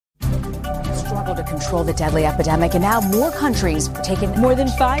struggle to control the deadly epidemic, and now more countries are taking. More than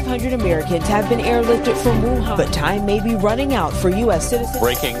 500 Americans have been airlifted from Wuhan, but time may be running out for U.S. citizens.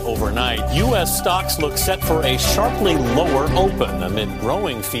 Breaking overnight, U.S. stocks look set for a sharply lower open amid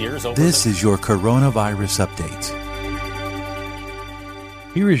growing fears over. This is your coronavirus update.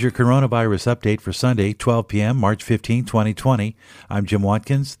 Here is your coronavirus update for Sunday, 12 p.m., March 15, 2020. I'm Jim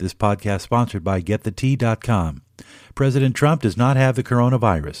Watkins. This podcast sponsored by GetTheTea.com. President Trump does not have the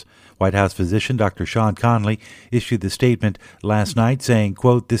coronavirus. White House physician Dr. Sean Conley issued the statement last night saying,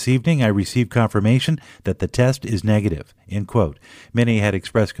 quote, "This evening I received confirmation that the test is negative," end quote. Many had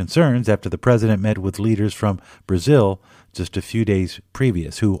expressed concerns after the president met with leaders from Brazil just a few days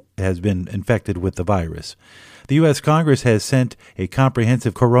previous who has been infected with the virus. The U.S. Congress has sent a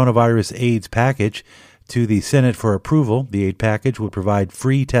comprehensive coronavirus AIDS package to the Senate for approval. The aid package would provide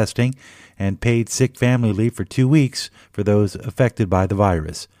free testing and paid sick family leave for 2 weeks for those affected by the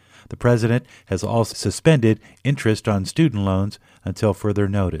virus. The president has also suspended interest on student loans until further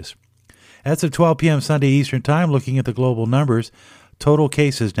notice. As of 12 p.m. Sunday Eastern Time, looking at the global numbers, total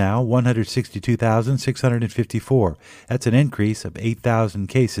cases now 162,654. That's an increase of 8,000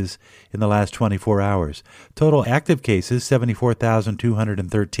 cases in the last 24 hours. Total active cases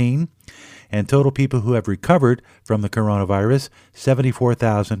 74,213. And total people who have recovered from the coronavirus,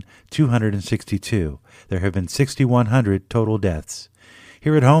 74,262. There have been 6,100 total deaths.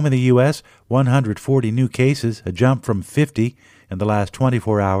 Here at home in the U.S., 140 new cases, a jump from 50 in the last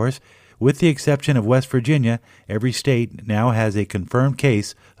 24 hours. With the exception of West Virginia, every state now has a confirmed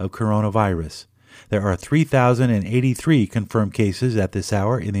case of coronavirus. There are 3,083 confirmed cases at this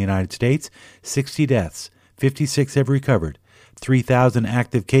hour in the United States, 60 deaths, 56 have recovered, 3,000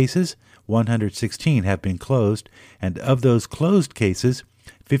 active cases, 116 have been closed, and of those closed cases,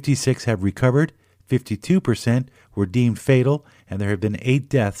 56 have recovered, 52% were deemed fatal, and there have been 8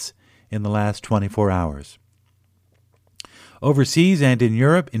 deaths in the last 24 hours. Overseas and in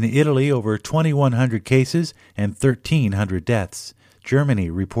Europe, in Italy, over 2,100 cases and 1,300 deaths. Germany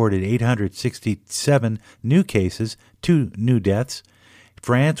reported 867 new cases, 2 new deaths.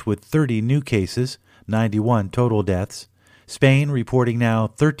 France with 30 new cases, 91 total deaths. Spain reporting now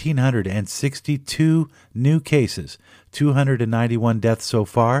 1,362 new cases, 291 deaths so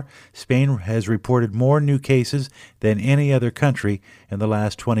far. Spain has reported more new cases than any other country in the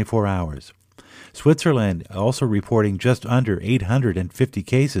last 24 hours. Switzerland also reporting just under 850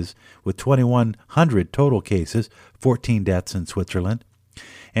 cases with 2,100 total cases, 14 deaths in Switzerland.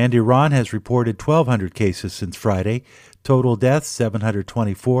 And Iran has reported 1,200 cases since Friday, total deaths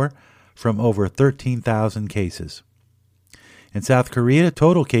 724 from over 13,000 cases. In South Korea,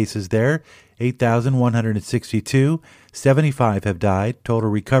 total cases there, 8,162, 75 have died, total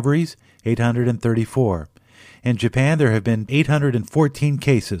recoveries, 834. In Japan, there have been 814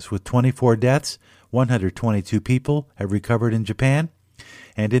 cases with 24 deaths, 122 people have recovered in Japan.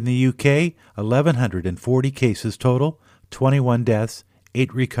 And in the UK, 1,140 cases total, 21 deaths,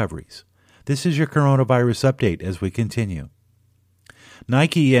 8 recoveries. This is your coronavirus update as we continue.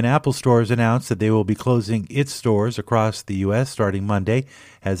 Nike and Apple stores announced that they will be closing its stores across the U.S. starting Monday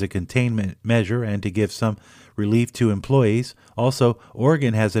as a containment measure and to give some relief to employees. Also,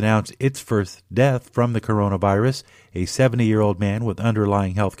 Oregon has announced its first death from the coronavirus, a 70-year-old man with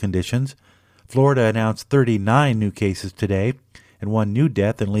underlying health conditions. Florida announced 39 new cases today and 1 new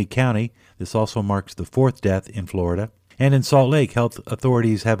death in Lee County. This also marks the 4th death in Florida. And in Salt Lake, health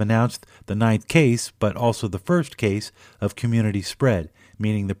authorities have announced the 9th case, but also the first case of community spread,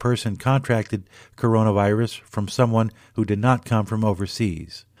 meaning the person contracted coronavirus from someone who did not come from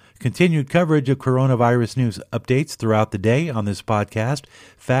overseas. Continued coverage of coronavirus news updates throughout the day on this podcast,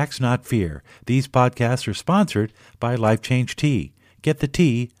 Facts Not Fear. These podcasts are sponsored by Life Change Tea.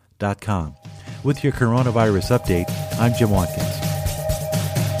 GetTheTea.com. With your coronavirus update, I'm Jim Watkins.